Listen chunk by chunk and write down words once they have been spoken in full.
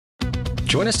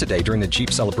Join us today during the Jeep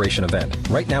Celebration event.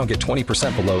 Right now, get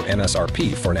 20% below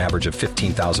MSRP for an average of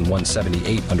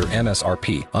 $15,178 under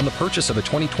MSRP on the purchase of a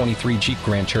 2023 Jeep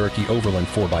Grand Cherokee Overland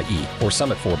 4xE or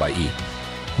Summit 4xE.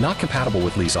 Not compatible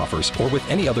with lease offers or with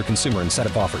any other consumer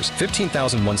incentive offers.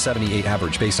 $15,178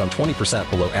 average based on 20%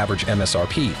 below average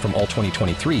MSRP from all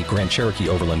 2023 Grand Cherokee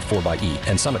Overland 4xE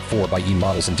and Summit 4xE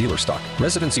models in dealer stock.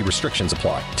 Residency restrictions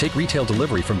apply. Take retail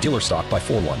delivery from dealer stock by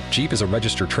 4/1. Jeep is a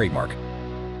registered trademark.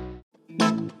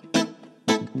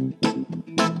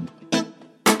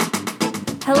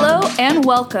 Hello and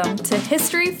welcome to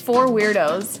History for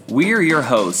Weirdos. We're your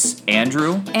hosts,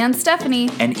 Andrew and Stephanie,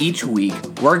 and each week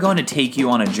we're going to take you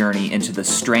on a journey into the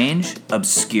strange,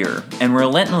 obscure, and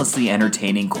relentlessly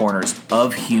entertaining corners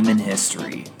of human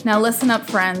history. Now listen up,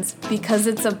 friends, because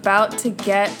it's about to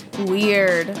get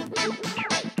weird.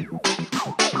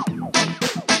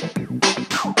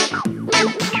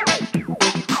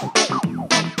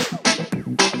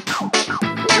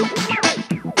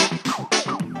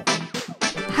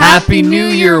 Happy New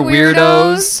Year,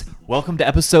 weirdos! Welcome to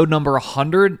episode number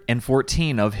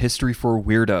 114 of History for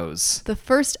Weirdos. The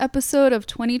first episode of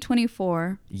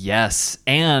 2024. Yes,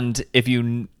 and if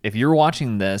you're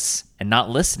watching this and not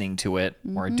listening to it,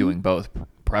 or doing both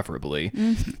preferably,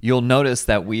 you'll notice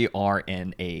that we are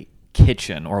in a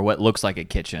kitchen, or what looks like a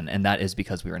kitchen, and that is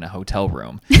because we're in a hotel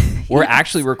room. We're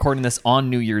actually recording this on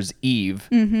New Year's Eve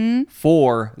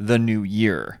for the new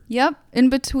year. Yep. In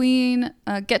between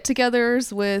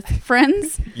get-togethers with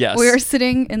friends, Yes. we are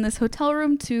sitting in this hotel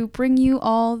room to bring you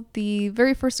all the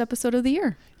very first episode of the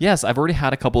year. Yes, I've already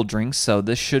had a couple drinks, so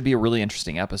this should be a really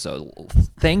interesting episode.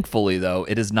 Thankfully, though,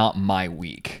 it is not my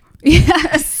week.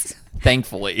 Yes.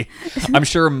 Thankfully. I'm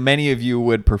sure many of you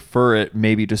would prefer it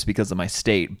maybe just because of my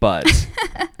state, but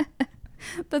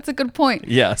That's a good point.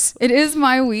 yes. It is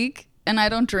my week, and I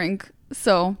don't drink,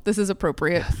 so this is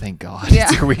appropriate. Thank God. Yeah.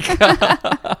 It's your week.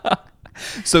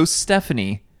 So,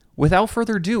 Stephanie, without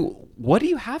further ado, what do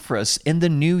you have for us in the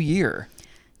new year?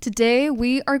 Today,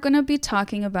 we are going to be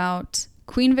talking about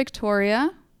Queen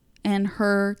Victoria and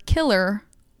her killer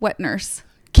wet nurse.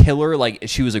 Killer, like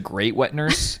she was a great wet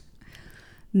nurse?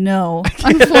 No,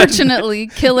 unfortunately,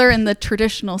 killer in the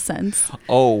traditional sense.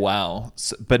 Oh, wow.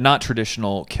 But not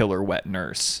traditional killer wet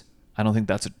nurse. I don't think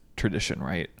that's a tradition,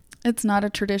 right? It's not a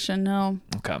tradition, no.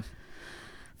 Okay.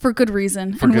 For good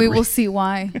reason, For and good we will reason. see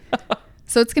why.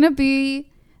 So it's going to be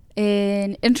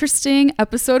an interesting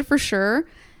episode for sure.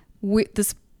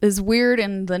 This is weird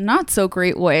in the not so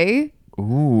great way.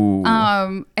 Ooh.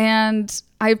 And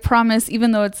I promise,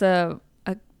 even though it's a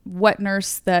wet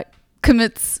nurse that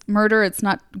commits murder, it's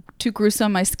not too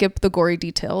gruesome. I skip the gory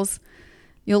details.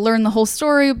 You'll learn the whole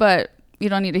story, but you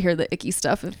don't need to hear the icky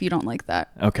stuff if you don't like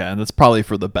that. Okay, and that's probably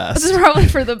for the best. This is probably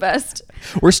for the best.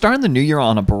 We're starting the new year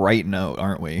on a bright note,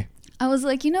 aren't we? I was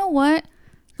like, you know what?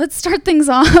 Let's start things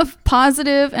off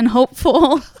positive and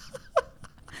hopeful.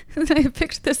 I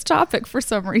picked this topic for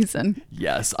some reason.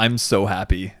 Yes, I'm so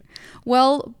happy.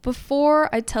 Well, before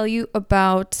I tell you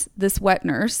about this wet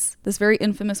nurse, this very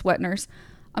infamous wet nurse,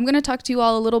 I'm going to talk to you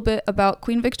all a little bit about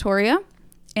Queen Victoria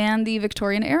and the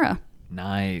Victorian era.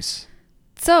 Nice.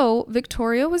 So,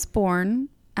 Victoria was born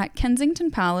at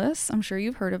Kensington Palace. I'm sure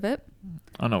you've heard of it.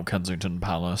 I know Kensington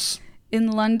Palace.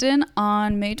 In London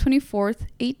on May 24th,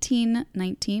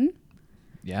 1819.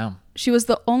 Yeah. She was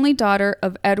the only daughter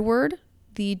of Edward,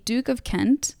 the Duke of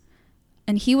Kent,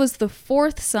 and he was the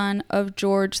fourth son of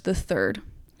George III.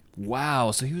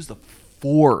 Wow, so he was the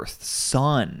fourth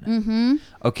son. Mm-hmm.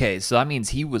 Okay, so that means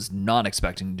he was not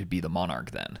expecting to be the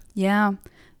monarch then. Yeah.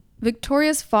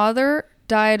 Victoria's father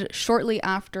died shortly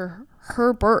after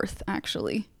her birth,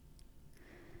 actually.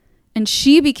 And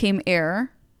she became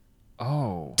heir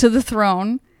to the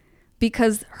throne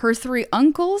because her three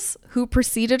uncles who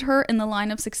preceded her in the line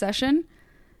of succession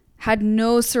had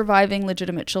no surviving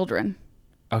legitimate children.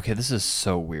 Okay, this is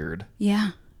so weird.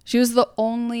 Yeah. She was the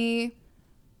only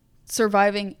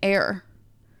surviving heir.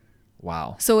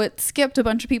 Wow. So it skipped a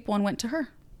bunch of people and went to her.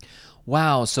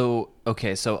 Wow, so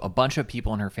a bunch of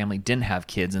people in her family didn't have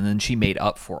kids, and then she made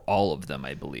up for all of them,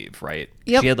 I believe, right?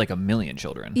 Yep. She had like 1 million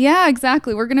children. Yeah,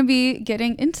 exactly. We're going to be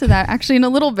getting into that actually in a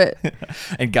little bit.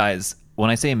 And guys,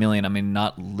 when I say 1 million, I mean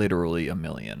not literally 1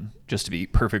 million, just to be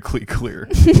perfectly clear.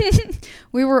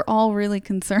 We were all really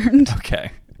concerned.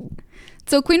 Okay.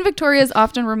 So Queen Victoria is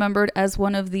often remembered as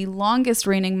one of the longest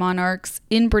reigning monarchs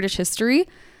in British history,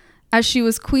 as she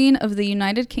was Queen of the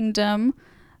United Kingdom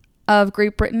of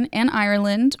Great Britain and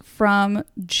Ireland from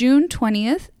June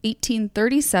 20th,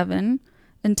 1837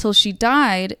 until she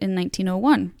died in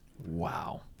 1901.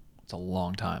 Wow. It's a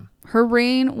long time. Her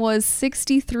reign was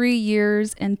 63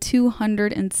 years and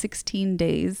 216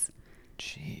 days.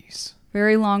 Jeez.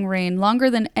 Very long reign, longer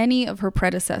than any of her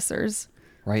predecessors.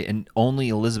 Right, and only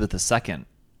Elizabeth II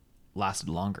lasted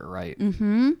longer, right?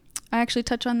 Mm-hmm. I actually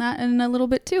touch on that in a little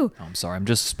bit too. Oh, I'm sorry. I'm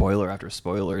just spoiler after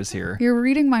spoilers here. You're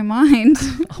reading my mind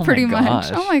pretty my much.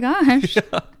 gosh. Oh my gosh.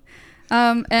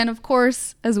 And of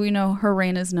course, as we know, her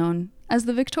reign is known as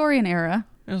the Victorian era,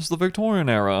 It's the Victorian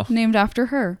era. named after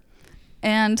her.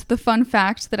 And the fun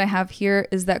fact that I have here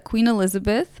is that Queen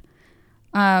Elizabeth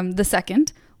II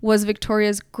was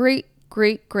Victoria's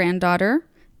great-great-granddaughter.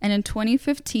 And in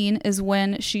 2015 is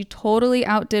when she totally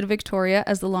outdid Victoria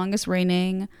as the longest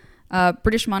reigning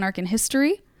British monarch in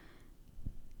history.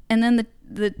 And then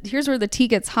the here's where the tea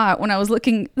gets hot. When I was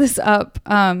looking this up,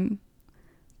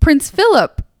 Prince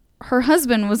Philip, her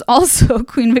husband, was also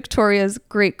Queen Victoria's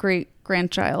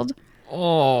great-great-grandchild.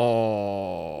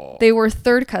 Oh. They were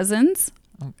third cousins.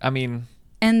 I mean,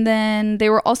 And then they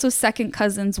were also second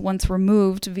cousins once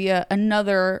removed via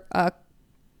another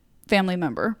family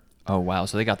member. oh wow.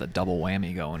 So they got the double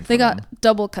whammy going. They For got them.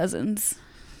 double cousins,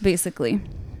 basically.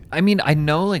 I mean, I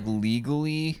know like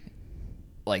legally,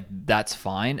 like that's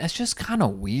fine. It's just kind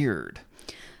of weird.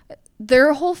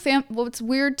 Their whole what's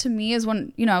weird to me is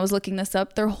when, I was looking this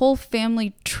up, their whole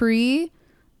family tree,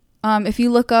 if you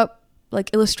look up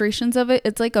like illustrations of it,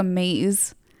 it's like a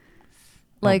maze.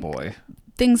 Like, oh boy.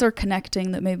 things are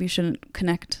connecting that maybe shouldn't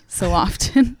connect so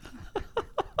often.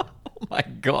 Oh my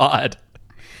God.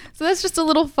 So that's just a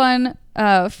little fun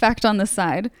fact on the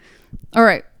side. All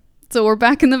right. So we're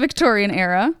back in the Victorian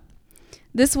era.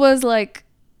 This was like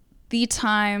the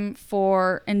time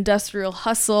for industrial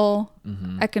hustle,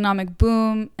 economic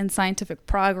boom, and scientific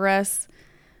progress.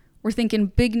 We're thinking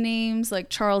big names like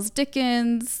Charles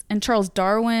Dickens and Charles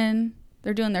Darwin.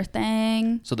 They're doing their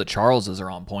thing. So the Charleses are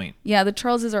on point. Yeah, the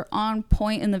Charleses are on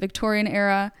point in the Victorian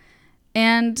era.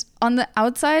 And on the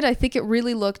outside, I think it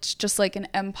really looked just like an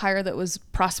empire that was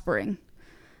prospering.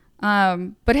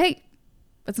 But hey,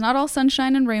 it's not all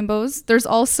sunshine and rainbows. There's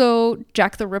also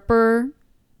Jack the Ripper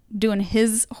doing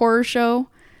his horror show,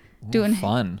 doing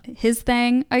fun. his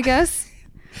thing, I guess.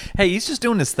 Hey, he's just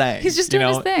doing his thing. He's just doing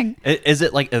his thing. Is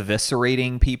it like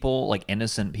eviscerating people, like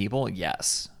innocent people?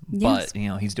 Yes. Yes.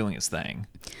 But, he's doing his thing.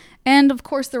 And of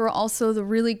course, there were also the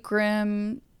really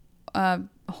grim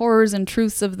horrors and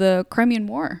truths of the Crimean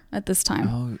War at this time.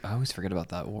 Oh, I always forget about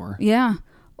that war. Yeah.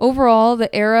 Overall,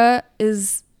 the era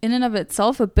is in and of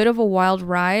itself a bit of a wild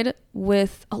ride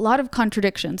with a lot of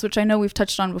contradictions, which I know we've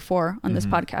touched on before on this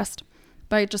podcast.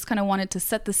 But I just kind of wanted to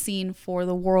set the scene for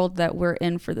the world that we're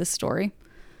in for this story.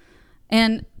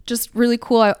 And just really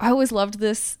cool. I always loved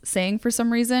this saying for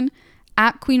some reason.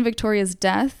 At Queen Victoria's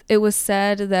death, it was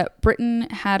said that Britain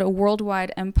had a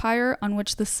worldwide empire on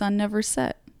which the sun never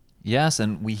set. Yes,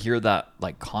 and we hear that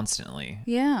like constantly.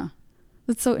 Yeah,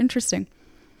 that's so interesting.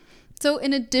 So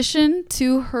in addition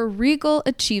to her regal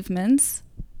achievements,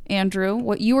 Andrew,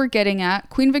 what you were getting at,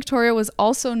 Queen Victoria was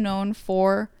also known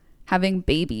for having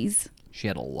babies. She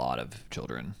had a lot of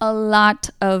children. A lot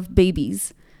of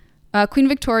babies. Queen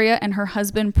Victoria and her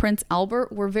husband, Prince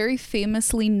Albert, were very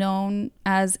famously known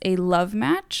as a love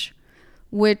match,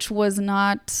 which was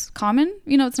not common.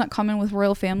 It's not common with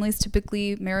royal families.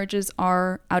 Typically, marriages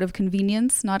are out of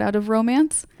convenience, not out of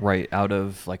romance. Right, out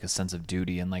of like a sense of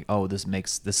duty and like, oh, this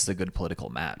is a good political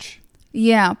match.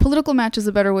 Yeah, political match is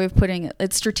a better way of putting it.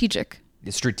 It's strategic.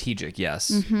 It's strategic,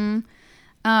 yes.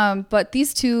 But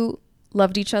these two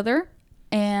loved each other,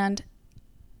 and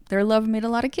their love made a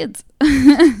lot of kids.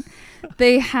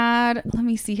 They had, let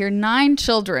me see here, 9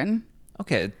 children.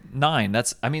 Okay, 9.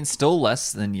 That's, still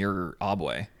less than your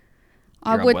Abwe.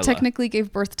 Abwe technically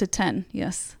gave birth to 10.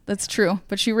 Yes, that's true.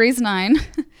 But she raised 9.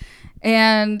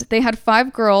 And they had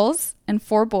 5 girls and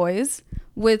 4 boys,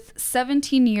 with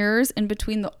 17 years in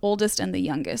between the oldest and the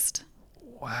youngest.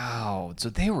 Wow.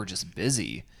 So they were just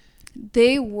busy.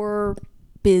 They were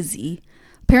busy.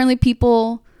 Apparently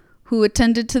people who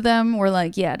attended to them were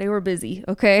like, yeah, they were busy.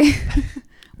 Okay.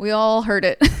 We all heard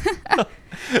it.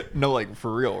 No, like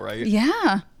for real, right?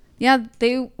 Yeah. Yeah.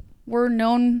 They were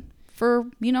known for,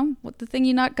 what the thing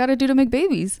you not got to do to make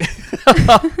babies.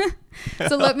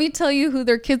 So let me tell you who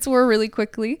their kids were really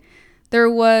quickly. There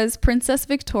was Princess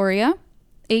Victoria,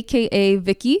 aka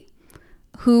Vicky,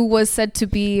 who was said to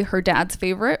be her dad's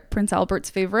favorite, Prince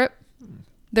Albert's favorite.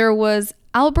 There was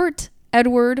Albert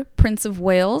Edward, Prince of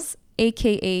Wales,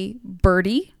 aka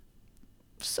Bertie.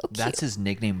 So cute. That's his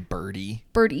nickname, Bertie.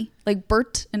 Bertie, like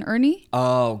Bert and Ernie.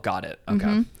 Oh, got it.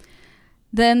 Okay.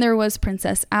 Then there was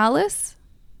Princess Alice,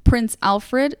 Prince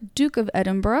Alfred, Duke of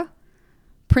Edinburgh,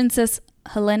 Princess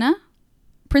Helena,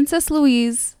 Princess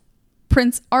Louise,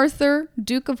 Prince Arthur,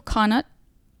 Duke of Connaught.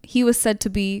 He was said to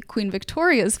be Queen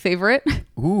Victoria's favorite.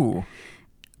 Ooh.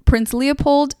 Prince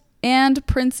Leopold, and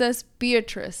Princess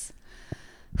Beatrice.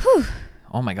 Whew.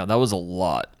 Oh my God, that was a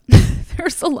lot.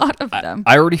 There's a lot of them.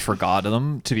 I already forgot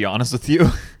them, to be honest with you.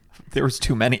 There was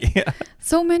too many.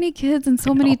 So many kids and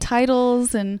so many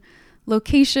titles and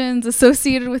locations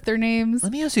associated with their names.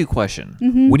 Let me ask you a question.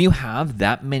 Mm-hmm. When you have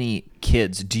that many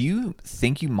kids, do you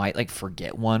think you might like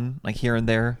forget one like here and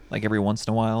there, like every once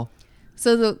in a while?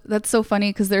 So that's so funny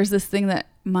because there's this thing that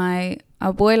my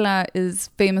abuela is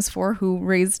famous for, who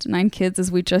raised 9 kids,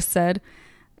 as we just said,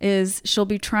 is she'll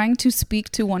be trying to speak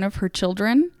to one of her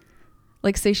children.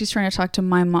 Like, say she's trying to talk to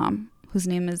my mom, whose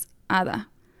name is Ada.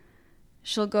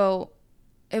 She'll go,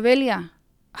 Evelia,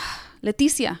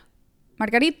 Leticia,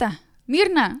 Margarita,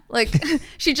 Mirna. Like,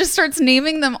 she just starts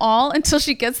naming them all until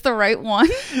she gets the right one.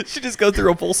 She just goes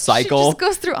through a full cycle. She just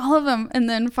goes through all of them. And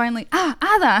then finally,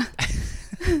 Ada.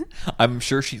 I'm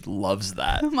sure she loves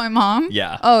that. My mom?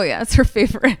 Yeah. Oh, yeah. It's her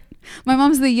favorite. My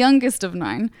mom's the youngest of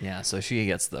 9. Yeah, so she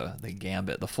gets the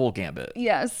gambit, the full gambit.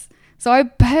 Yes. So I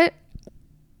bet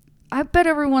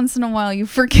every once in a while you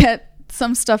forget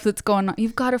some stuff that's going on.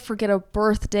 You've got to forget a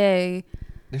birthday.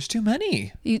 There's too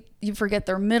many. You forget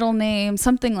their middle name,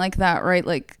 something like that, right?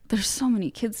 Like, there's so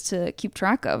many kids to keep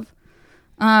track of.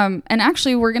 And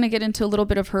actually, we're going to get into a little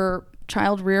bit of her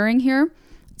child rearing here.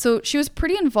 So she was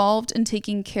pretty involved in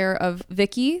taking care of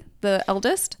Vicky, the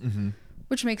eldest,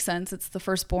 which makes sense. It's the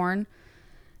firstborn.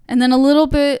 And then a little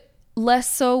bit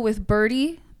less so with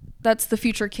Bertie. That's the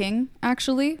future king,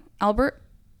 actually, Albert.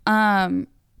 And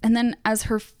then as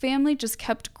her family just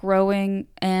kept growing,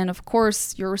 and of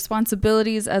course, your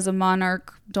responsibilities as a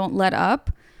monarch don't let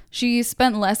up, she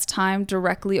spent less time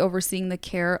directly overseeing the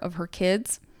care of her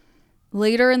kids.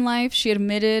 Later in life, she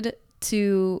admitted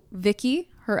to Vicky,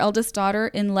 her eldest daughter,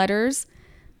 in letters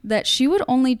that she would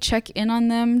only check in on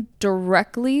them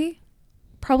directly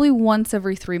probably once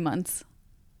every 3 months.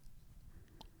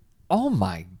 Oh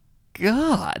my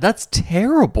God, that's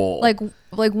terrible.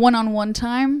 Like one-on-one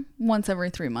time once every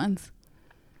 3 months.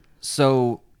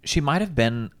 So she might have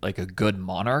been like a good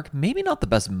monarch, maybe not the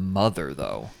best mother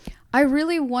though. I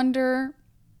really wonder,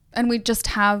 and we just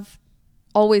have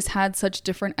always had such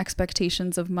different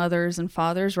expectations of mothers and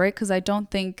fathers, right? Because I don't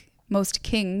think most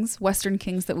kings, Western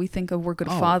kings that we think of, were good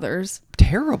fathers.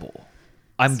 Terrible.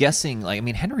 I'm guessing, like, I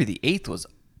mean, Henry VIII was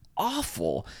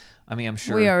awful. I mean, I'm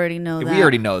sure We already know that. We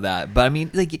already know that. But I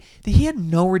mean, like, he had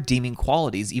no redeeming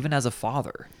qualities, even as a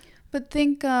father. But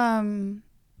think a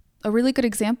really good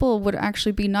example would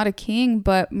actually be not a king,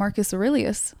 but Marcus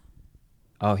Aurelius.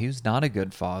 Oh, he was not a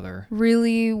good father.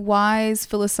 Really wise,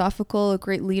 philosophical, a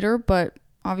great leader, but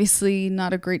obviously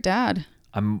not a great dad.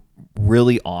 I'm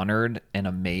really honored and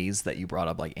amazed that you brought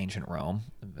up like ancient Rome.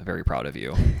 I'm very proud of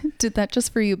you. Did that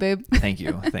just for you, babe. Thank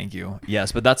you. Thank you.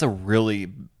 Yes, but that's a really,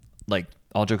 like,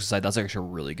 all jokes aside, that's actually a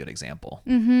really good example.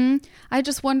 I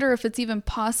just wonder if it's even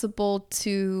possible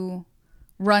to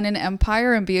run an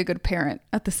empire and be a good parent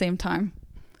at the same time.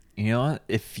 You know what?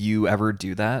 If you ever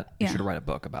do that, you Yeah. should write a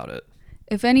book about it.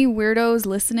 If any weirdos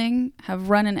listening have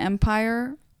run an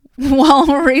empire while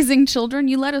raising children,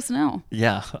 you let us know.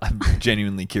 Yeah, I'm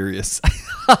genuinely curious.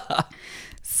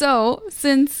 So,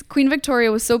 since Queen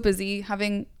Victoria was so busy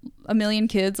having a million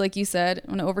kids, like you said,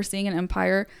 and overseeing an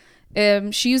empire,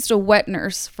 she used a wet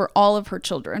nurse for all of her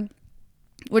children,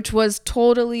 which was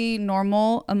totally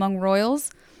normal among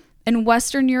royals. In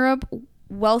Western Europe,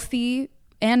 wealthy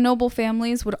and noble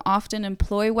families would often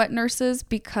employ wet nurses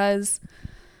because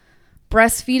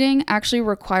breastfeeding actually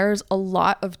requires a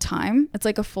lot of time. It's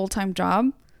like a full-time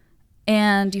job.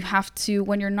 And you have to,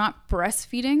 when you're not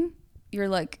breastfeeding, you're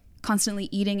like constantly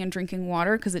eating and drinking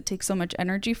water because it takes so much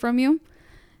energy from you.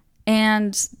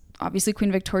 And obviously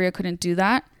Queen Victoria couldn't do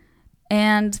that.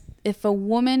 And if a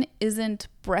woman isn't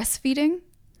breastfeeding,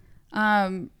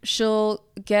 she'll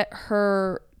get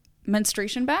her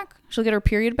menstruation back. She'll get her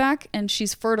period back and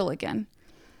she's fertile again.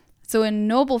 So in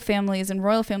noble families and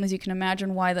royal families, you can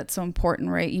imagine why that's so important,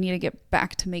 right? You need to get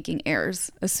back to making heirs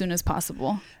as soon as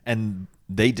possible. And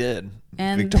they did.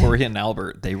 And Victoria and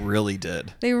Albert, they really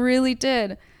did. They really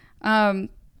did.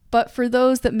 But for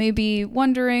those that may be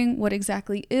wondering what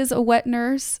exactly is a wet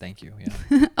nurse, Thank you.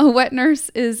 Yeah. a wet nurse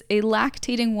is a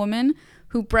lactating woman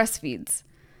who breastfeeds.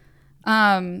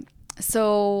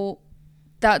 So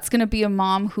that's going to be a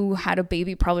mom who had a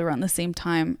baby probably around the same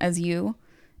time as you.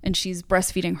 And she's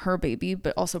breastfeeding her baby,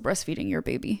 but also breastfeeding your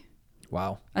baby.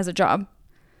 Wow. As a job.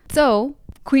 So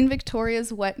Queen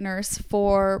Victoria's wet nurse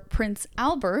for Prince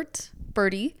Albert,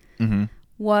 Bertie,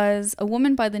 was a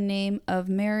woman by the name of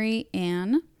Mary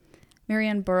Ann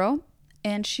Burrough.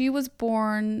 And she was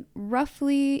born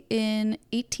roughly in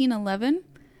 1811.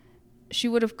 She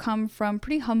would have come from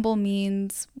pretty humble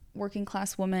means, working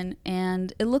class woman,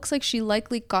 and it looks like she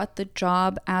likely got the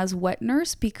job as wet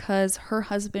nurse because her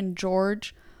husband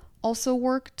George also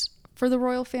worked for the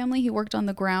royal family. He worked on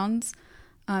the grounds.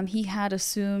 He had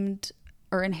assumed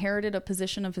or inherited a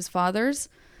position of his father's,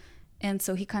 and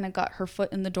so he kind of got her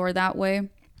foot in the door that way.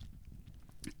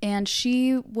 And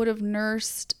she would have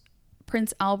nursed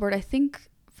Prince Albert, I think,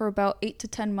 for about 8 to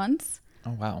 10 months.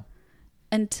 Oh, wow.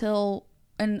 And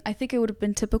I think it would have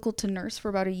been typical to nurse for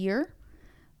about a year.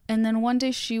 And then one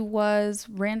day she was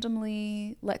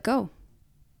randomly let go.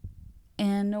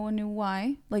 And no one knew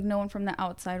why. Like, no one from the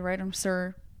outside, right? I'm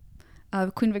sure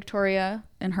Queen Victoria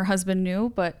and her husband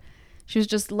knew, but she was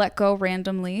just let go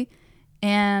randomly.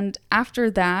 And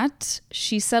after that,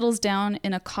 she settles down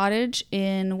in a cottage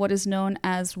in what is known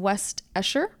as West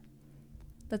Esher.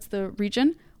 That's the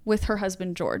region, with her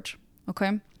husband George.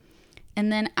 Okay.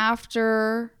 And then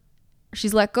after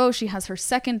she's let go, she has her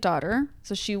second daughter.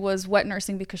 So she was wet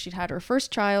nursing because she'd had her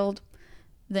first child.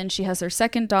 Then she has her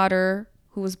second daughter,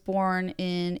 who was born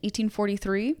in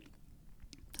 1843. So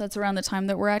that's around the time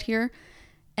that we're at here.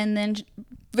 And then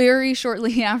very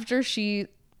shortly after, she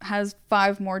has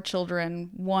 5 more children,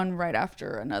 one right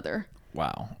after another.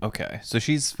 Wow. Okay. So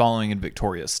she's following in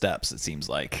Victoria's steps, it seems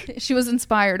like. She was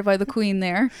inspired by the queen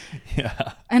there.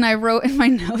 Yeah. And I wrote in my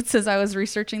notes as I was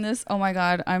researching this, oh my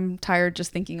God, I'm tired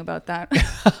just thinking about that.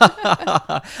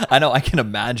 I know. I can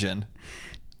imagine.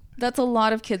 That's a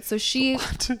lot of kids. So she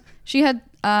had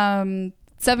 7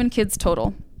 kids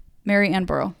total, Mary Ann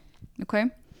Burrough. Okay.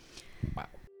 Wow.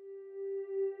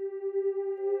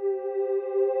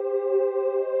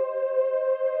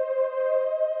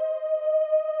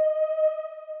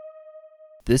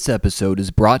 This episode is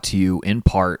brought to you in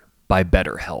part by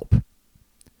BetterHelp.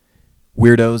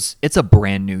 Weirdos, it's a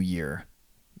brand new year.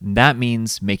 That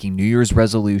means making New Year's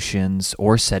resolutions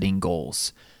or setting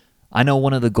goals. I know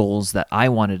one of the goals that I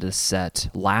wanted to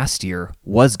set last year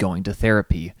was going to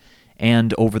therapy,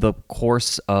 and over the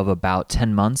course of about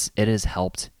 10 months, it has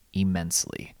helped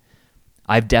immensely.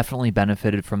 I've definitely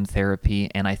benefited from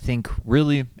therapy, and I think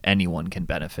really anyone can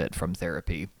benefit from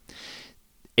therapy.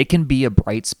 It can be a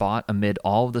bright spot amid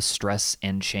all of the stress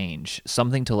and change,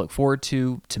 something to look forward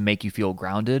to make you feel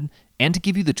grounded, and to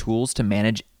give you the tools to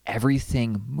manage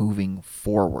everything moving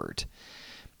forward.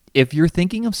 If you're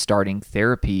thinking of starting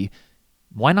therapy,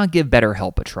 why not give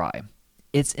BetterHelp a try?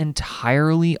 It's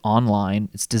entirely online,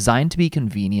 it's designed to be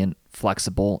convenient,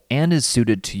 flexible, and is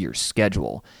suited to your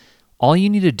schedule. All you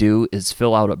need to do is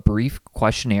fill out a brief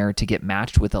questionnaire to get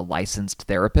matched with a licensed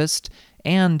therapist,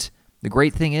 and the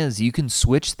great thing is you can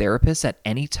switch therapists at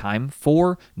any time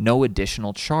for no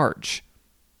additional charge.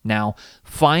 Now,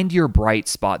 find your bright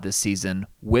spot this season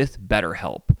with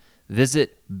BetterHelp.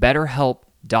 Visit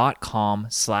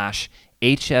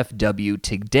betterhelp.com/HFW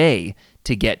today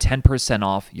to get 10%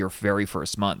 off your very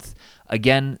first month.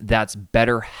 Again, that's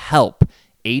BetterHelp,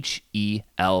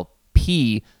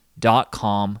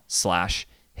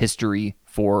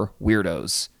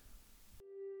 HELP.com/history4weirdos.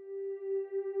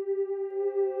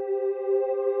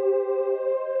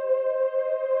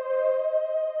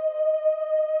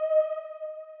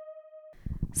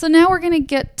 So now we're going to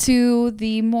get to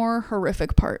the more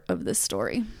horrific part of this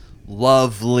story.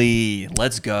 Lovely.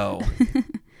 Let's go.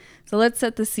 So let's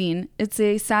set the scene. It's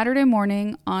a Saturday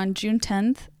morning on June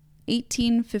 10th,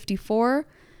 1854,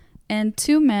 and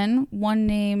 2 men, one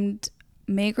named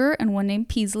Mager and one named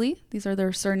Peasley, these are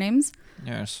their surnames,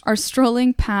 Yes. are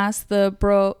strolling past the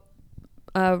Burrough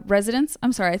residence.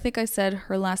 I'm sorry, I think I said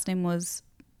her last name was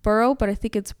Burrough, but I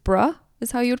think it's Bruh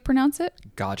is how you would pronounce it.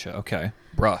 Gotcha. Okay.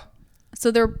 Bruh. So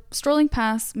they're strolling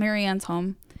past Mary Ann's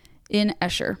home in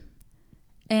Esher.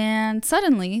 And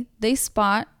suddenly they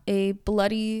spot a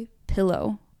bloody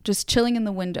pillow just chilling in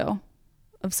the window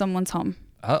of someone's home.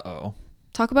 Uh-oh.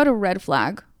 Talk about a red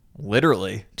flag.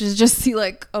 Literally. Just see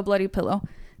like a bloody pillow.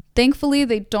 Thankfully,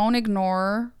 they don't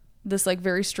ignore this like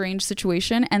very strange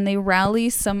situation, and they rally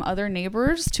some other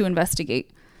neighbors to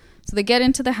investigate. So they get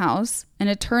into the house, and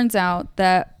it turns out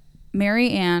that Mary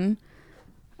Ann,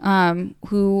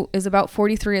 who is about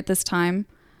 43 at this time,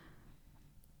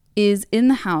 is in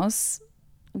the house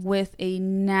with a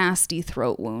nasty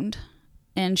throat wound,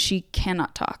 and she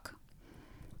cannot talk.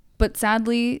 But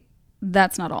sadly,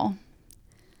 that's not all.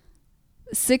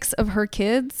 6 of her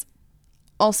kids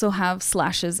also have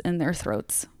slashes in their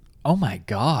throats. Oh my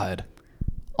God.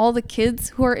 All the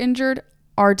kids who are injured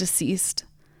are deceased,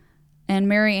 and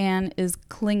Mary Ann is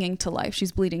clinging to life.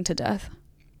 She's bleeding to death.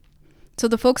 So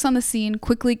the folks on the scene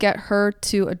quickly get her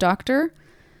to a doctor,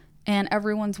 and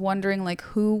everyone's wondering like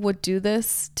who would do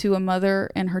this to a mother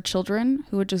and her children,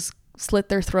 who would just slit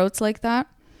their throats like that.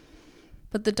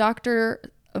 But the doctor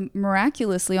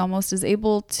miraculously almost is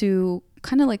able to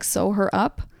kind of like sew her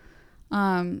up.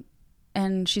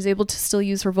 And she's able to still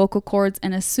use her vocal cords.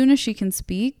 And as soon as she can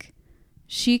speak,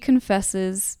 she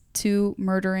confesses to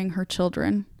murdering her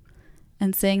children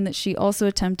and saying that she also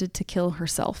attempted to kill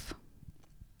herself.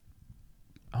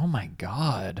 Oh my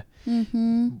God.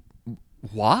 Mm-hmm.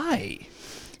 Why?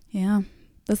 Yeah,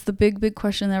 that's the big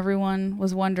question that everyone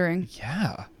was wondering.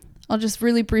 Yeah. I'll just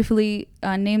really briefly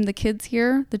name the kids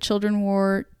here. The children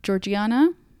were Georgiana,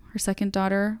 her second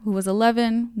daughter, who was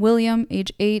 11, William,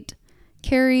 age 8,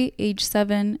 Carrie, age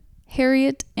 7,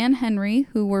 Harriet and Henry,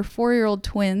 who were 4-year-old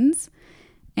twins,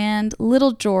 and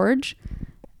little George,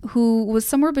 who was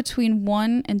somewhere between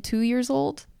 1 and 2 years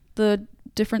old. The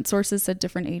different sources said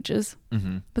different ages,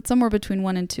 but somewhere between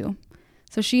 1 and 2.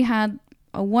 So she had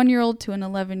a 1-year-old to an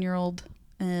 11-year-old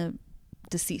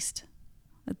deceased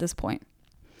at this point.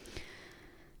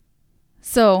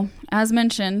 So, as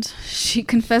mentioned, she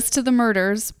confessed to the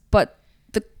murders, but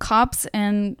the cops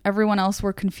and everyone else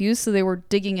were confused, so they were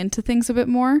digging into things a bit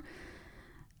more.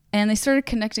 And they started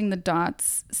connecting the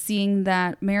dots, seeing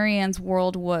that Mary Ann's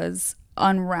world was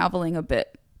unraveling a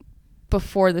bit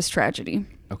before this tragedy.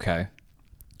 Okay.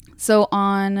 So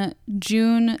on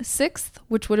June 6th,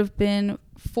 which would have been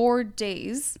 4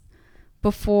 days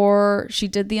before she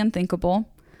did the unthinkable,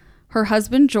 her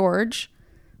husband, George,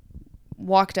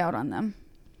 walked out on them.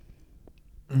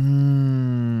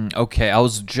 Okay, I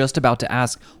was just about to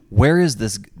ask, where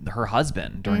is her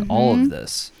husband during all of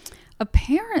this?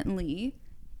 Apparently,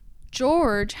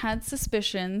 George had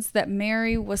suspicions that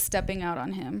Mary was stepping out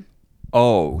on him.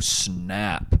 Oh,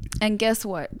 snap. And guess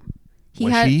what? He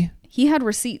had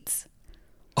receipts.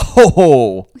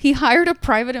 Oh! He hired a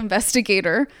private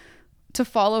investigator to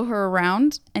follow her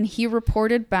around, and he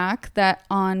reported back that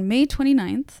on May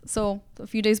 29th, so a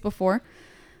few days before,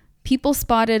 people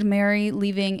spotted Mary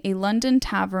leaving a London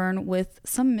tavern with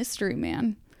some mystery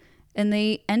man, and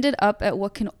they ended up at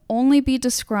what can only be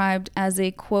described as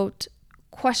a, quote,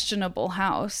 questionable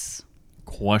house.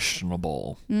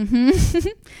 Questionable.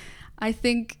 I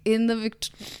think in the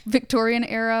Victorian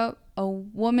era, a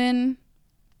woman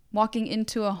walking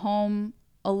into a home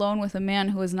alone with a man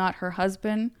who was not her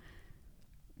husband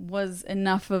was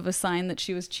enough of a sign that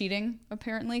she was cheating,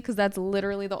 apparently, because that's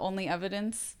literally the only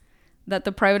evidence that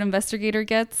the private investigator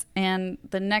gets. And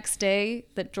the next day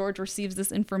that George receives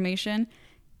this information,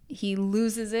 he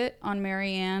loses it on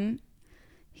Mary Ann.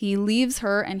 He leaves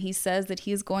her, and he says that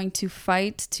he is going to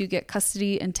fight to get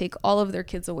custody and take all of their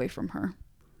kids away from her.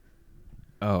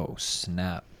 Oh,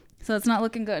 snap. So it's not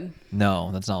looking good. No,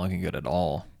 that's not looking good at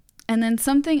all. And then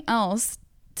something else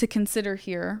to consider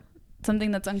here,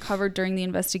 something that's uncovered during the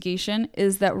investigation,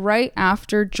 is that right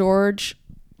after George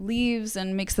leaves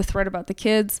and makes the threat about the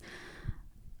kids,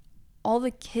 all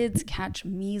the kids catch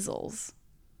measles.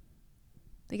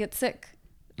 They get sick.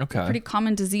 Okay. Pretty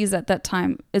common disease at that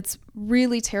time. It's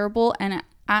really terrible. And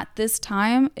at this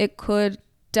time, it could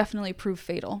definitely prove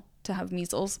fatal to have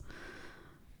measles.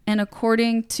 And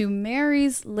according to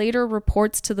Mary's later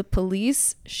reports to the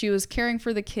police, she was caring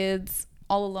for the kids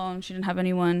all alone. She didn't have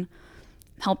anyone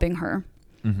helping her.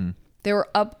 They were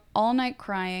up all night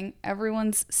crying.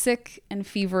 Everyone's sick and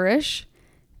feverish.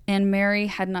 And Mary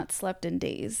had not slept in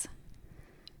days.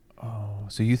 Oh,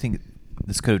 so you think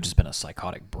this could have just been a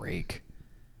psychotic break?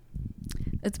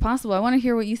 It's possible. I want to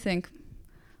hear what you think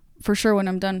for sure when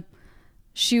I'm done.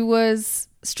 She was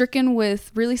stricken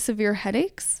with really severe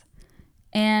headaches,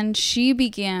 and she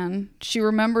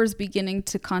remembers beginning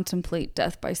to contemplate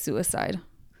death by suicide.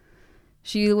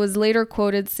 She was later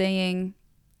quoted saying,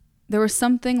 "There was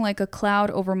something like a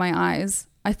cloud over my eyes.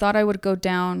 I thought I would go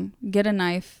down, get a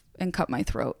knife, and cut my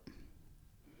throat."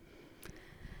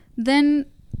 Then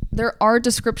there are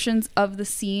descriptions of the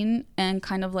scene and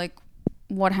kind of like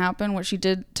what happened, what she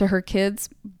did to her kids,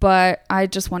 but I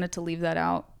just wanted to leave that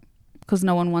out because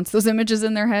no one wants those images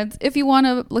in their heads. If you want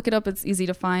to look it up, it's easy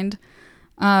to find.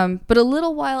 But a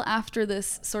little while after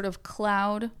this sort of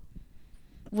cloud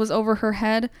was over her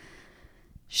head,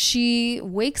 she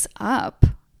wakes up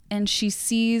and she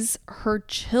sees her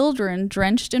children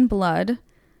drenched in blood,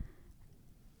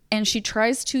 and she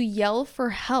tries to yell for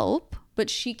help, but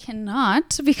she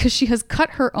cannot because she has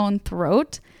cut her own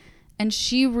throat. And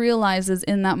she realizes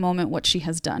in that moment what she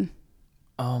has done.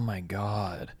 Oh my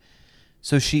God.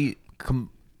 So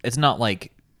it's not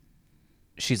like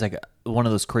she's like one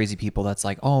of those crazy people that's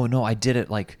like, oh no, I did it.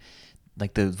 Like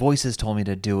the voices told me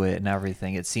to do it and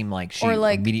everything. It seemed like she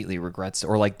immediately regrets it.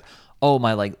 Or like, oh,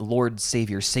 my like Lord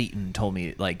Savior Satan told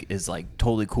me is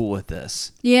totally cool with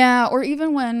this. Yeah. Or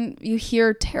even when you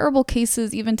hear terrible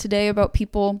cases even today about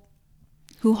people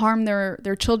who harm their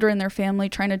children, their family,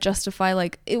 trying to justify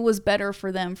like it was better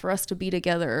for them for us to be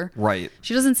together. Right.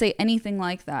 She doesn't say anything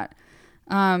like that.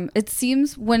 It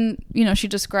seems when, she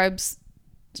describes,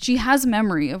 she has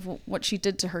memory of what she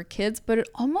did to her kids, but it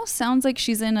almost sounds like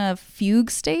she's in a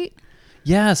fugue state.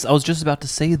 Yes, I was just about to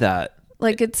say that.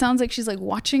 Like it sounds like she's like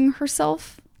watching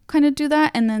herself kind of do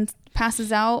that and then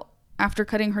passes out after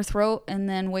cutting her throat and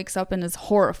then wakes up and is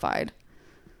horrified.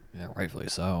 Yeah, rightfully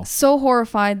so. So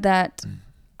horrified that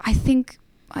I think,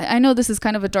 I know this is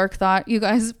kind of a dark thought, you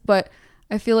guys, but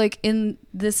I feel like in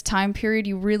this time period,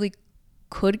 you really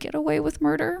could get away with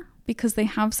murder because they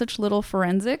have such little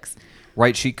forensics.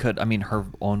 Right. She could, her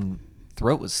own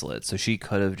throat was slit, so she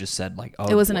could have just said like, oh,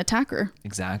 it was an attacker.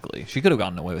 Exactly. She could have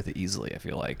gotten away with it easily, I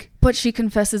feel like. But she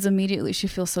confesses immediately. She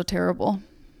feels so terrible.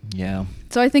 Yeah.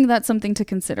 So I think that's something to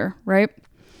consider, right?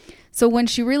 So when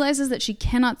she realizes that she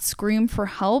cannot scream for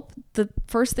help, the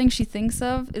first thing she thinks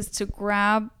of is to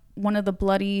grab one of the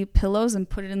bloody pillows and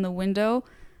put it in the window,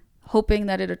 hoping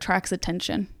that it attracts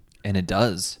attention. And it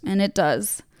does. And it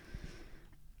does.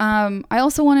 I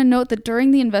also want to note that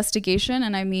during the investigation,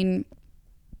 and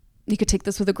you could take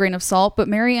this with a grain of salt, but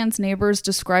Mary Ann's neighbors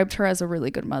described her as a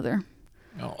really good mother.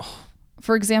 Oh.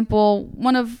 For example,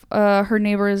 one of her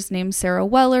neighbors named Sarah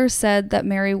Weller said that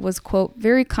Mary was, quote,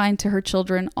 very kind to her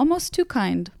children, almost too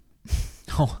kind.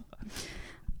 Oh.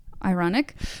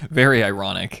 Ironic. Very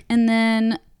ironic. And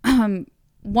then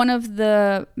one of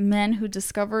the men who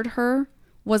discovered her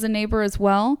was a neighbor as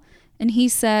well. And he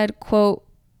said, quote,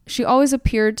 she always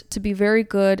appeared to be very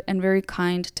good and very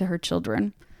kind to her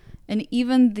children. And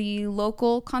even the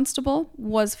local constable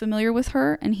was familiar with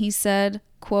her. And he said,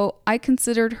 quote, I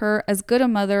considered her as good a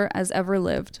mother as ever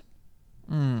lived.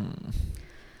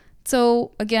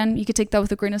 So again, you could take that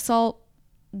with a grain of salt.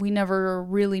 We never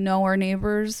really know our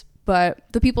neighbors, but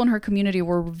the people in her community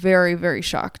were very, very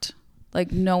shocked.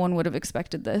 Like no one would have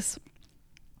expected this.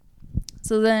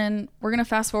 So then we're going to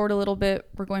fast forward a little bit.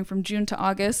 We're going from June to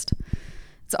August.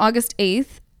 It's August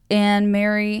 8th, and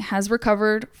Mary has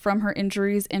recovered from her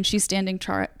injuries, and she's standing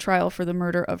trial for the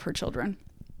murder of her children.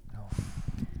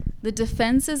 The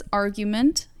defense's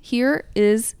argument here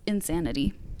is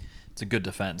insanity. It's a good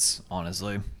defense,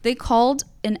 honestly. They called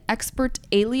an expert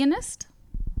alienist,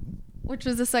 which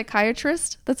was a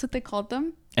psychiatrist. That's what they called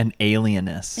them. An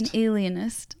alienist. An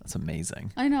alienist. That's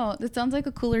amazing. I know. That sounds like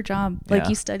a cooler job. Yeah. Like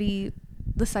you study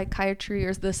the psychiatry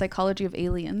or the psychology of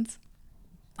aliens.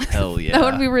 Hell yeah.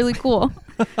 That would be really cool.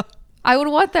 I would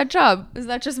want that job. Is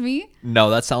that just me?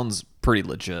 No, that sounds pretty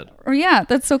legit. Or yeah,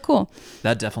 that's so cool.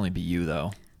 That'd definitely be you,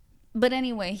 though. But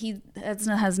anyway, he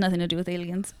has nothing to do with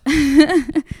aliens.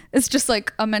 It's just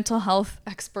like a mental health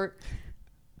expert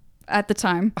at the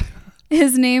time.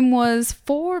 His name was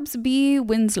Forbes B.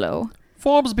 Winslow.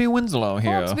 Forbes B. Winslow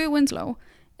here. Forbes B. Winslow.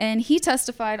 And he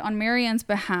testified on Mary Ann's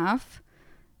behalf.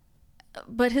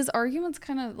 But his argument's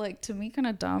kind of like, to me, kind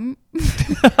of dumb.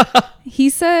 He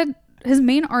said his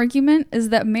main argument is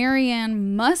that Mary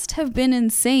Ann must have been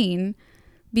insane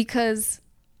because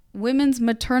women's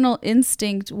maternal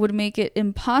instinct would make it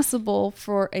impossible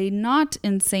for a not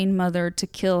insane mother to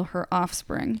kill her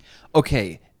offspring.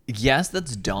 Okay, yes,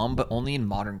 that's dumb, but only in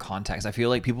modern context. I feel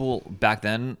like people back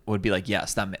then would be like,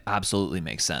 yes, that absolutely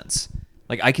makes sense.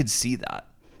 Like, I could see that.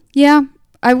 Yeah,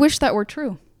 I wish that were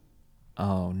true.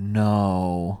 Oh,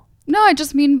 no. No, I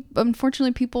just mean,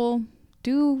 unfortunately, people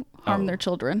do harm their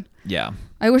children. Yeah.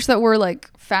 I wish that were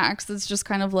like facts. It's just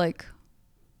kind of like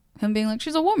him being like,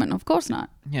 she's a woman. Of course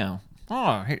not. Yeah.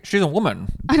 Oh, hey, she's a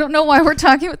woman. I don't know why we're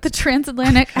talking with the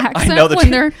transatlantic accent know when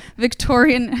they're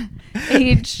Victorian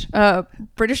age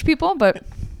British people, but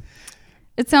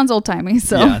it sounds old timey.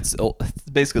 So yeah, it's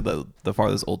basically the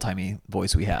farthest old timey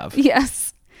voice we have.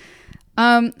 Yes.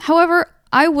 However,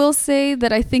 I will say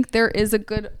that I think there is a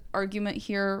good argument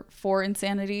here for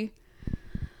insanity.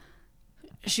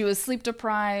 She was sleep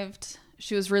deprived.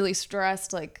 She was really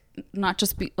stressed. Like, not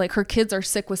just like her kids are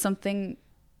sick with something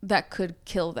that could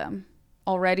kill them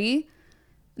already.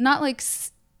 Not like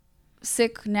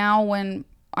sick now, when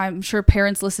I'm sure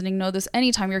parents listening know this.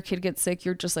 Anytime your kid gets sick,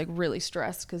 you're just like really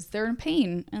stressed because they're in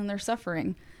pain and they're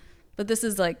suffering. But this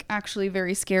is like actually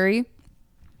very scary.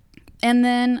 And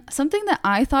then something that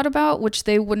I thought about, which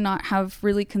they would not have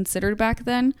really considered back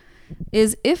then,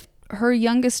 is if her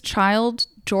youngest child,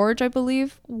 George, I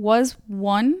believe, was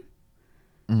 1,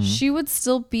 she would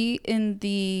still be in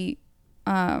the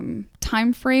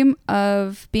time frame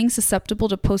of being susceptible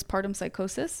to postpartum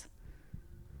psychosis,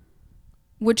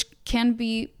 which can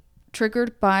be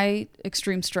triggered by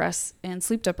extreme stress and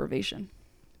sleep deprivation.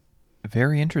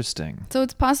 Very interesting. So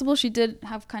it's possible she did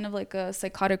have kind of like a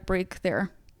psychotic break there,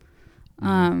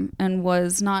 and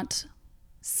was not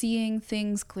seeing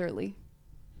things clearly.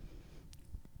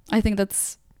 I think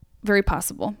that's very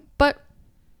possible. But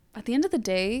at the end of the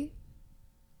day,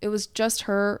 it was just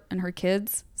her and her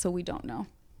kids, so we don't know.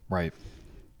 Right.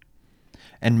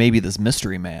 And maybe this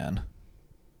mystery man.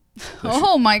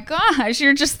 Oh my gosh,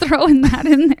 you're just throwing that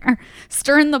in there.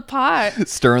 Stirring the pot.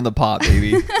 Stirring the pot,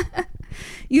 baby.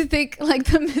 You think like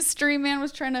the mystery man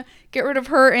was trying to get rid of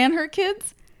her and her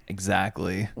kids?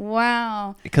 Exactly.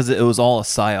 Wow. Because it was all a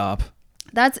psyop.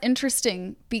 That's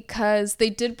interesting because they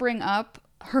did bring up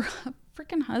her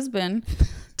freaking husband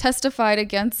testified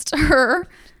against her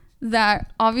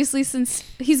that obviously since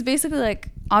he's basically like,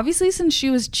 obviously since she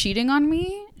was cheating on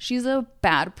me, she's a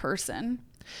bad person.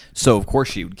 So of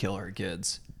course she would kill her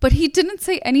kids. But he didn't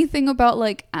say anything about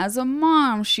like, as a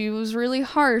mom, she was really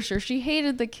harsh or she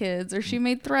hated the kids or she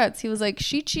made threats. He was like,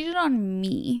 she cheated on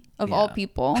me of all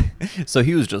people. So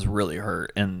he was just really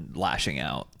hurt and lashing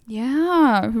out.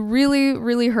 Yeah, really,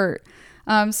 really hurt.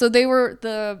 So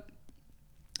the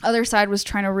other side was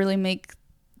trying to really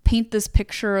paint this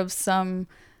picture of some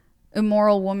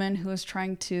immoral woman who was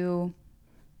trying to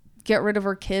get rid of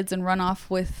her kids and run off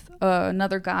with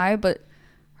another guy, but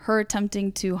her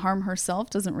attempting to harm herself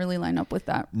doesn't really line up with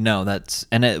that. No,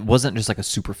 and it wasn't just like a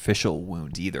superficial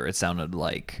wound either. It sounded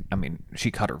like, I mean, she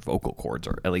cut her vocal cords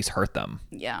or at least hurt them.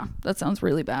 Yeah, that sounds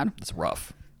really bad. It's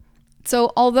rough.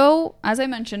 So although, as I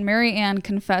mentioned, Mary Ann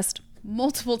confessed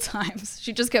multiple times,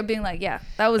 she just kept being like, yeah,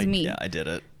 that was me. Yeah, I did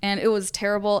it. And it was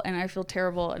terrible and I feel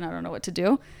terrible and I don't know what to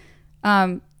do.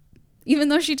 Even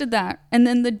though she did that. And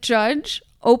then the judge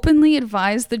openly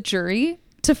advised the jury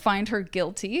to find her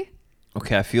guilty.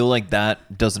 Okay, I feel like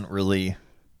that doesn't really,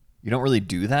 you don't really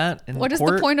do that in What is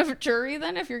court. the point of a jury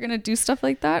then if you're going to do stuff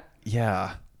like that?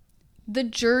 Yeah. The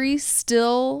jury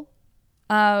still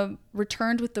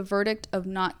returned with the verdict of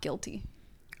not guilty.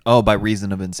 Oh, by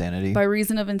reason of insanity? By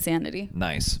reason of insanity.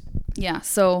 Nice. Yeah,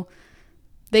 so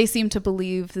they seem to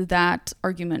believe that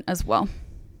argument as well.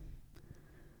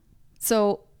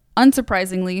 So,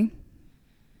 unsurprisingly,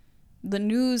 the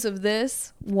news of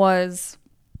this was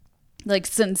like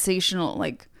sensational,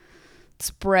 like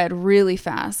spread really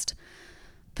fast,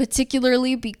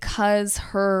 particularly because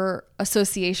her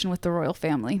association with the royal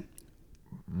family.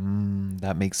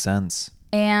 That makes sense.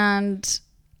 And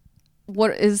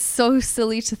what is so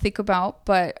silly to think about,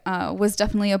 but was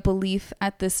definitely a belief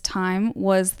at this time,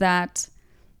 was that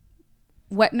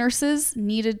wet nurses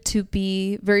needed to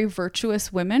be very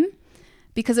virtuous women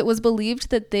because it was believed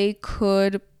that they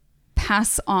could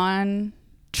pass on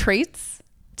traits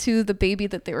to the baby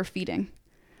that they were feeding.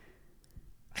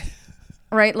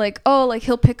 Right? Like, oh, like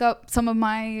he'll pick up some of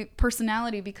my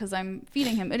personality because I'm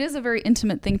feeding him. It is a very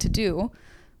intimate thing to do,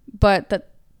 but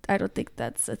I don't think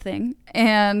that's a thing.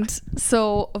 And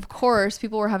so, of course,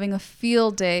 people were having a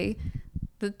field day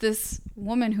that this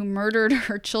woman who murdered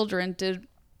her children did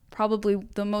probably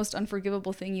the most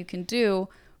unforgivable thing you can do,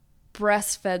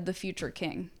 breastfed the future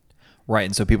king. Right,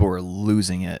 and so people were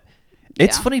losing it.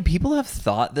 It's Yeah. funny, people have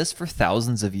thought this for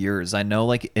thousands of years. I know,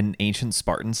 like, in ancient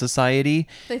Spartan society.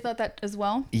 They thought that as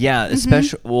well? Yeah,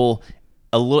 especially, well,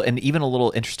 a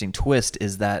little interesting twist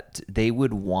is that they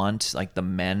would want, like, the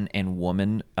men and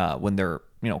women, when they're,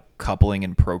 coupling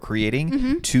and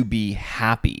procreating, to be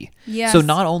happy. Yes. So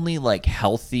not only, like,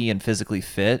 healthy and physically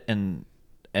fit and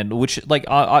which, like,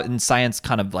 and science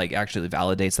kind of, like, actually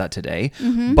validates that today,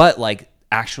 but, like,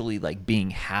 actually, like, being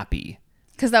happy.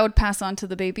 Because that would pass on to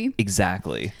the baby.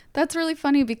 Exactly. That's really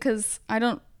funny because I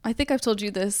think I've told you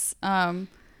this.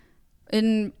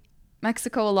 In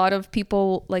Mexico, a lot of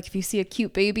people, like if you see a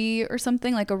cute baby or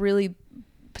something, like a really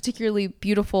particularly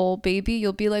beautiful baby,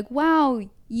 you'll be like, wow,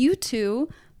 you two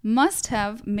must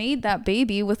have made that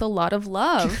baby with a lot of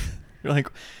love. You're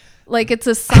like it's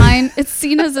a sign, it's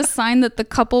seen as a sign that the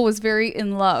couple was very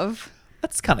in love.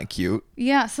 that's kind of cute.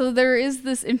 Yeah. So there is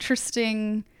this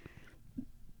interesting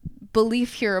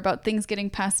belief here about things getting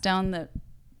passed down that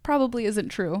probably isn't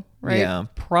true, right? Yeah,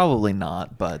 probably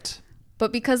not, but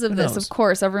because of who this, knows? of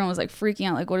course, everyone was like freaking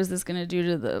out, like, what is this going to do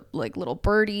to the like little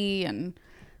birdie? And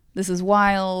this is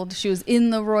wild. She was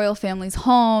in the royal family's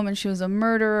home and she was a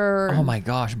murderer. oh my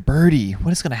gosh, Birdie,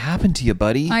 what is going to happen to you,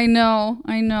 buddy? I know.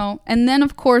 And then,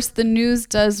 of course, the news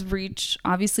does reach,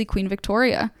 obviously, Queen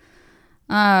Victoria.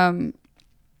 It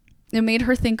made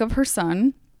her think of her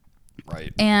son.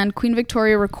 Right. And Queen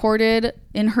Victoria recorded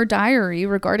in her diary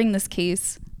regarding this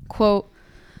case, quote,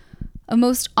 "A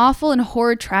most awful and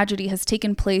horrid tragedy has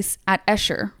taken place at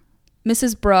Esher.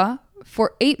 Mrs. Bruh,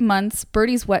 for 8 months,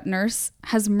 Bertie's wet nurse,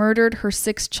 has murdered her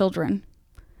 6 children.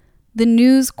 The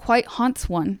news quite haunts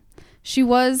one. She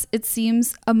was, it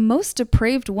seems, a most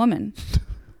depraved woman.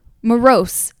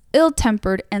 Morose,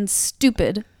 ill-tempered, and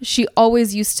stupid she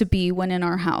always used to be when in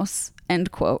our house,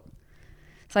 end quote.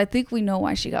 So I think we know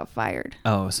why she got fired.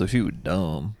 Oh, so she was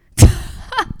dumb.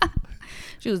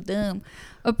 She was dumb.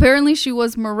 Apparently she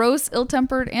was morose,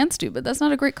 ill-tempered, and stupid. That's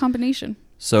not a great combination.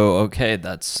 So, okay,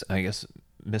 that's, I guess,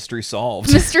 mystery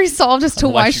solved. Mystery solved as to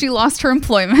why she lost her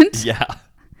employment. Yeah.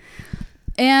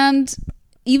 And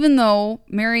even though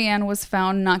Marianne was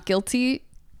found not guilty,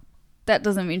 that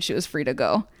doesn't mean she was free to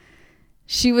go.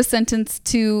 She was sentenced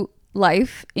to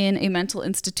life in a mental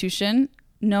institution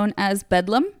known as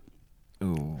Bedlam.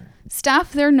 Ooh.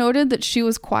 Staff there noted that she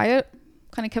was quiet,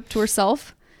 kind of kept to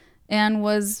herself, and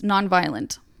was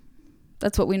nonviolent.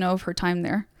 That's what we know of her time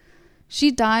there.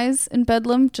 She dies in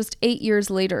Bedlam just 8 years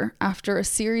later after a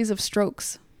series of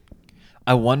strokes.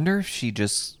 I wonder if she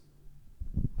just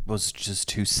was just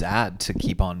too sad to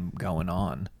keep on going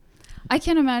on. I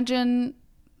can't imagine,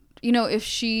 if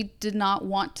she did not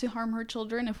want to harm her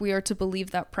children, if we are to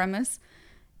believe that premise,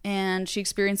 and she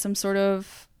experienced some sort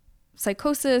of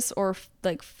psychosis or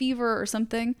like fever or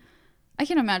something. I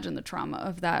can't imagine the trauma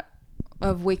of that,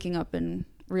 of waking up and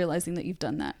realizing that you've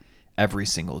done that. Every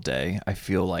single day, I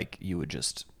feel like you would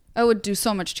just... It would do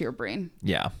so much to your brain.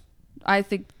 Yeah. I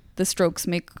think the strokes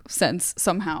make sense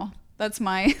somehow. That's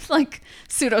my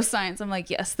pseudoscience. I'm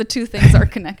like, yes, the two things are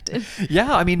connected.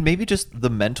 Yeah, I mean, maybe just the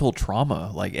mental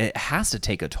trauma. Like, it has to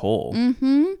take a toll.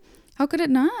 Mm-hmm. How could it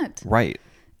not? Right.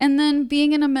 And then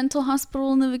being in a mental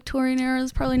hospital in the Victorian era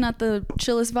is probably not the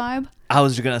chillest vibe. I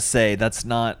was going to say, it's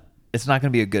not going to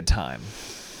be a good time.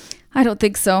 I don't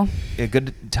think so. A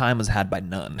good time was had by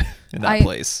none in that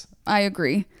place. I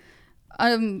agree.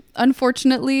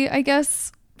 Unfortunately, I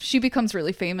guess, she becomes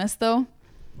really famous, though.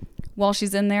 While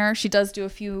she's in there, she does do a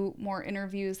few more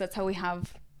interviews. That's how we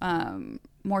have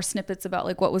more snippets about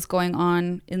like what was going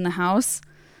on in the house.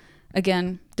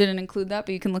 Again, didn't include that,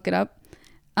 but you can look it up.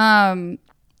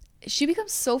 She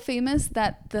becomes so famous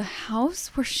that the house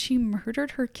where she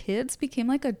murdered her kids became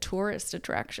like a tourist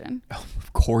attraction. Oh,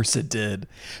 of course it did.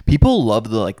 People love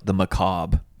the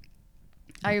macabre.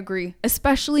 I agree,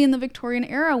 especially in the Victorian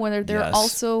era, where they're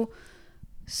also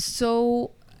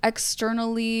so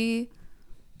externally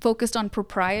focused on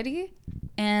propriety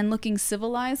and looking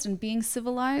civilized and being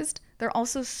civilized. They're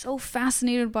also so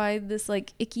fascinated by this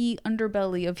like icky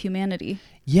underbelly of humanity.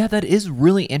 Yeah, that is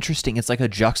really interesting. It's like a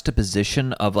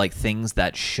juxtaposition of like things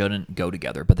that shouldn't go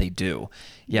together, but they do.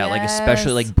 Yeah, like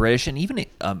especially like British and even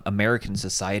American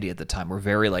society at the time were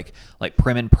very like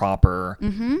prim and proper,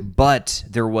 but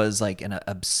there was like an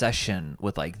obsession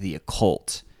with like the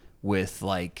occult, with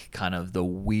like kind of the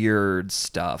weird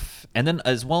stuff, and then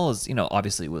as well as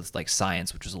obviously with like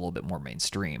science, which is a little bit more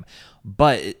mainstream,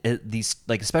 but these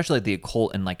like especially like the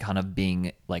occult and like kind of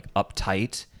being like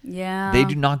uptight, they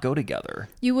do not go together.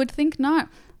 You would think not,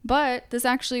 but this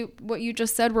actually, what you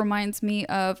just said reminds me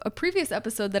of a previous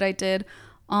episode that I did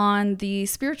on the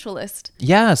spiritualist.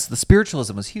 Yes, the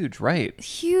spiritualism was huge, right?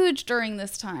 Huge during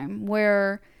this time,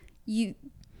 where you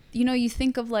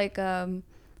think of like a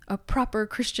proper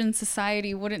Christian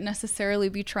society wouldn't necessarily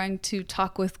be trying to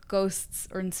talk with ghosts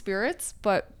or in spirits,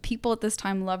 but people at this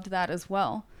time loved that as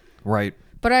well. Right.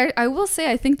 But I will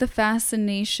say, I think the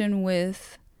fascination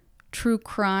with true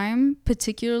crime,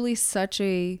 particularly such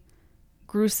a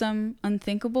gruesome,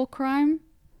 unthinkable crime,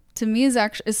 to me is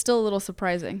still a little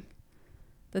surprising.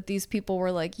 That these people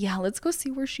were like, yeah, let's go see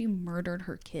where she murdered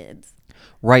her kids.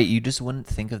 Right. You just wouldn't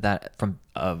think of that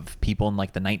of people in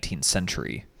like the 19th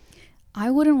century. I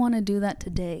wouldn't want to do that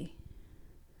today.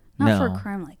 Not for a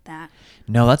crime like that.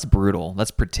 No, that's brutal.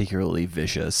 That's particularly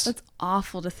vicious. That's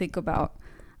awful to think about.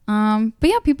 But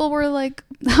yeah, people were like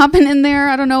hopping in there.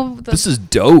 I don't know. This is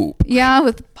dope. Yeah,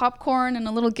 with popcorn and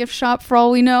a little gift shop for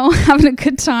all we know, having a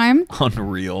good time.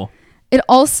 Unreal.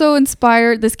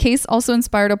 This case also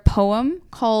inspired a poem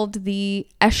called the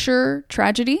Esher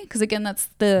Tragedy, because again, that's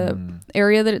the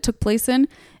area that it took place in.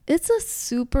 It's a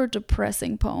super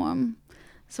depressing poem.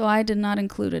 So I did not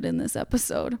include it in this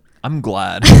episode. I'm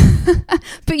glad.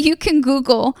 But you can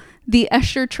Google the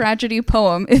Esher Tragedy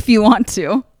poem if you want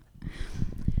to.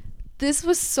 This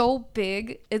was so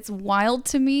big. It's wild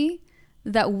to me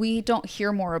that we don't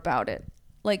hear more about it.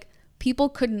 Like, people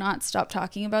could not stop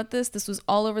talking about this. This was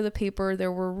all over the paper.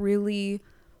 There were really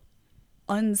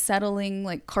unsettling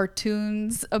like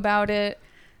cartoons about it.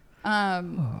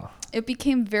 It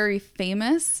became very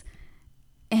famous.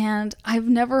 And I've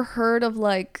never heard of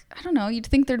like, I don't know, you'd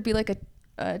think there'd be like a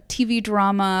TV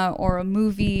drama or a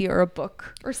movie or a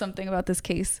book or something about this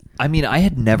case. I mean, I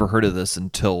had never heard of this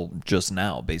until just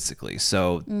now, basically.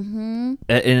 So,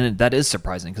 and that is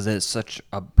surprising because it is such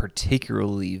a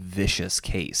particularly vicious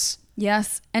case.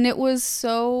 Yes. And it was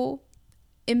so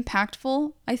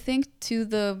impactful, I think, to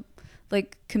the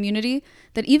like community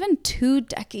that even 2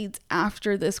 decades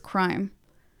after this crime,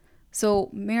 so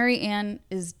Mary Ann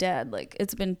is dead. Like,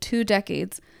 it's been 2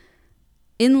 decades.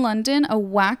 In London, a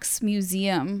wax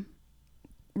museum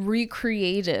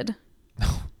recreated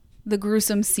the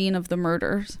gruesome scene of the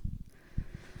murders.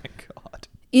 My God.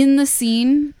 In the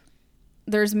scene,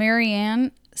 there's Mary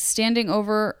Ann standing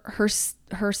over her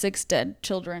 6 dead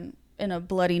children in a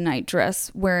bloody night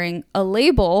dress, wearing a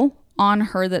label on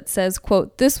her that says,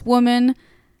 quote, "This woman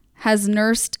has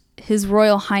nursed His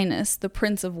Royal Highness, the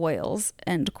Prince of Wales,"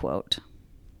 end quote.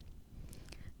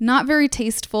 Not very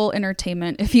tasteful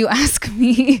entertainment, if you ask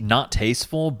me. Not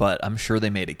tasteful, but I'm sure they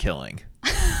made a killing.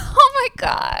 Oh my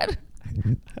God.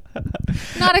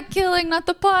 Not a killing, not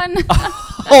the pun.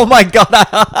 Oh my God.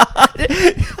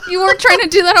 You weren't trying to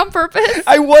do that on purpose?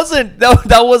 I wasn't.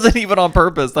 That wasn't even on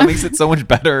purpose. That makes it so much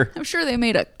better. I'm sure they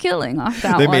made a killing off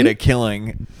that They one. made a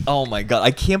killing. Oh my God.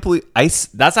 I can't believe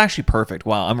that's actually perfect.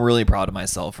 Wow. I'm really proud of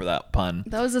myself for that pun.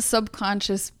 That was a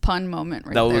subconscious pun moment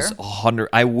right That there. was 100.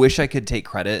 I wish I could take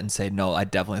credit and say, no, I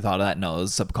definitely thought of that. No, it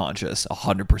was subconscious.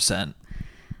 100%.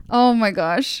 Oh my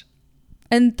gosh.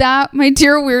 And that, my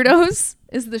dear weirdos,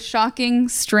 is the shocking,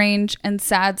 strange, and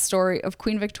sad story of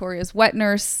Queen Victoria's wet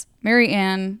nurse, Mary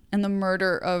Ann, and the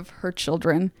murder of her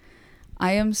children.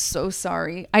 I am so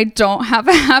sorry. I don't have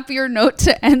a happier note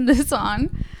to end this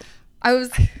on. I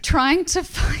was trying to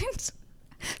find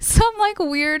some like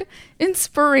weird,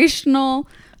 inspirational,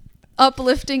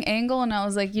 uplifting angle, and I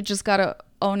was like, you just gotta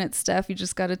own it, Steph. You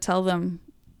just gotta tell them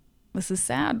this is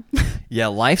sad. Yeah,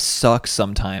 life sucks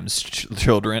sometimes,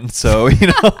 children. So, you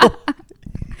know.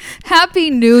 Happy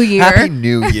New Year. Happy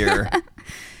New Year.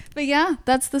 But yeah,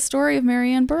 that's the story of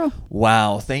Mary Ann Burrow.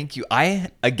 Wow, thank you.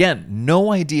 Again,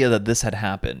 no idea that this had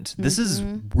happened. This is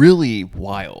really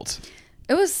wild.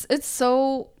 It's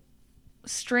so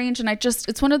strange, and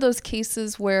it's one of those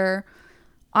cases where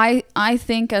I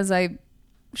think, as I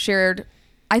shared,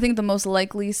 I think the most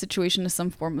likely situation is some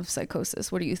form of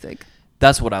psychosis. What do you think?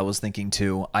 That's what I was thinking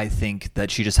too. I think that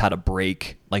she just had a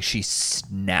break, like she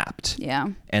snapped. Yeah.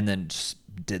 And then just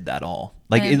did that all.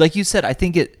 Like you said, I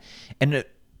think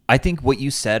I think what you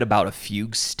said about a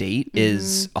fugue state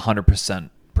is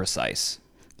 100% precise.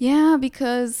 Yeah,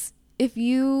 because if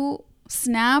you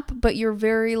snap, but you're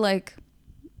very like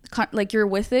you're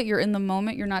with it, you're in the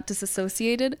moment, you're not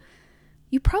disassociated,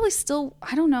 you probably still,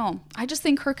 I don't know. I just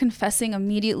think her confessing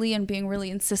immediately and being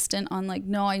really insistent on like,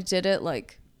 no, I did it,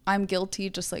 like I'm guilty,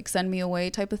 just like send me away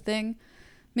type of thing,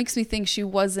 makes me think she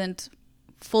wasn't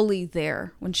fully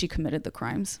there when she committed the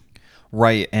crimes.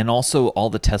 Right. And also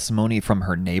all the testimony from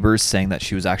her neighbors saying that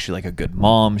she was actually like a good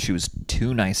mom. She was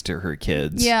too nice to her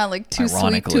kids. Yeah, like too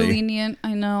sweet, too lenient.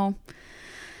 I know.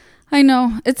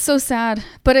 It's so sad.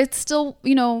 But it's still,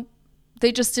 you know,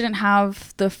 they just didn't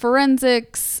have the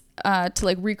forensics to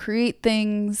like recreate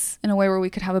things in a way where we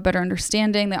could have a better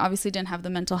understanding. They obviously didn't have the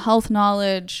mental health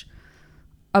knowledge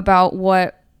about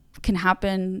what can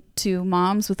happen to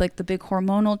moms with like the big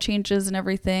hormonal changes and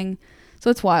everything. So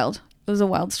it's wild. It was a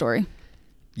wild story.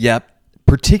 Yep.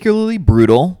 Particularly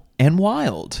brutal and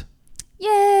wild.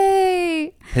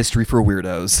 Yay! History for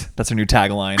weirdos. That's our new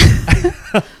tagline.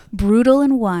 Brutal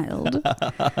and wild.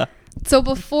 So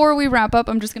before we wrap up,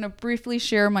 I'm just going to briefly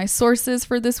share my sources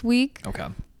for this week. Okay.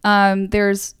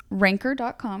 There's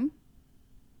ranker.com.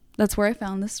 That's where I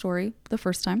found this story the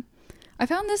first time. I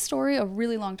found this story a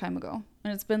really long time ago,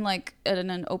 and it's been like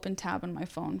in an open tab on my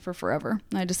phone for forever.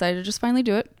 And I decided to just finally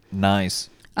do it. Nice.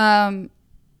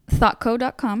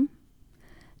 Thoughtco.com,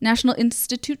 National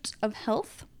Institute of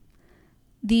Health,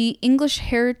 the English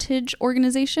Heritage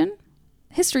Organization,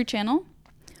 History Channel,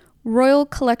 Royal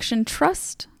Collection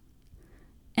Trust,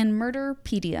 and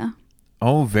Murderpedia.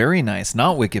 Oh, very nice.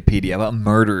 Not Wikipedia, but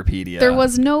Murderpedia. There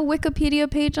was no Wikipedia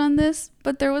page on this,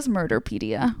 but there was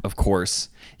Murderpedia. Of course.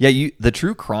 Yeah, the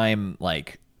true crime,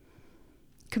 like...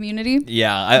 Community?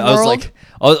 Yeah, I was like...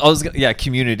 I was yeah,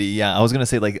 community. Yeah, I was going to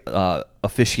say, like,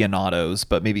 aficionados,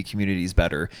 but maybe community is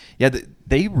better. Yeah,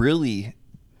 they really...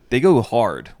 They go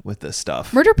hard with this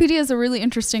stuff. Murderpedia is a really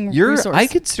interesting resource. I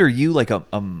consider you like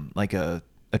a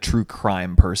true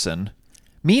crime person.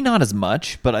 Me, not as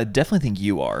much, but I definitely think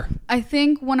you are. I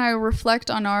think when I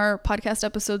reflect on our podcast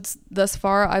episodes thus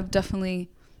far, I've definitely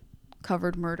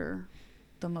covered murder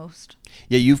the most.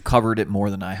 Yeah, you've covered it more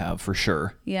than I have, for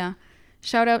sure. Yeah.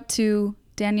 Shout out to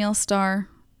Danielle Starr,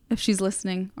 if she's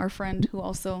listening, our friend who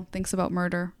also thinks about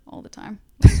murder all the time.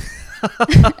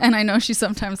 And I know she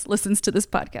sometimes listens to this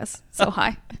podcast. So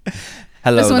hi.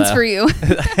 Hello. This one's for you.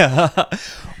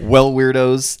 Well,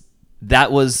 weirdos,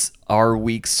 that was our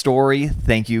week's story.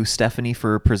 Thank you, Stephanie,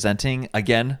 for presenting.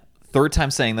 Again, third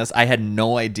time saying this. I had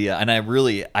no idea, and I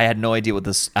had no idea what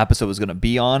this episode was going to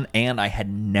be on, and I had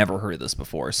never heard of this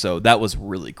before, so that was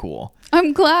really cool.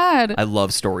 I'm glad. I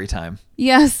love story time.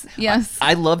 Yes.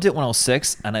 I loved it when I was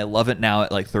 6, and I love it now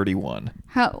at like 31.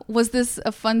 How was this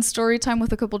a fun story time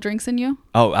with a couple drinks in you?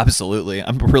 Oh, absolutely.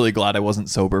 I'm really glad I wasn't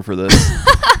sober for this.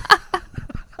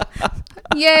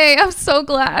 Yay, I'm so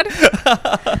glad.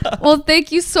 Well,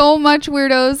 thank you so much,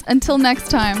 weirdos. Until next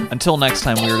time. Until next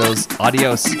time, weirdos.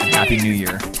 Adios. And Happy New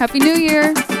Year. Happy New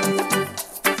Year.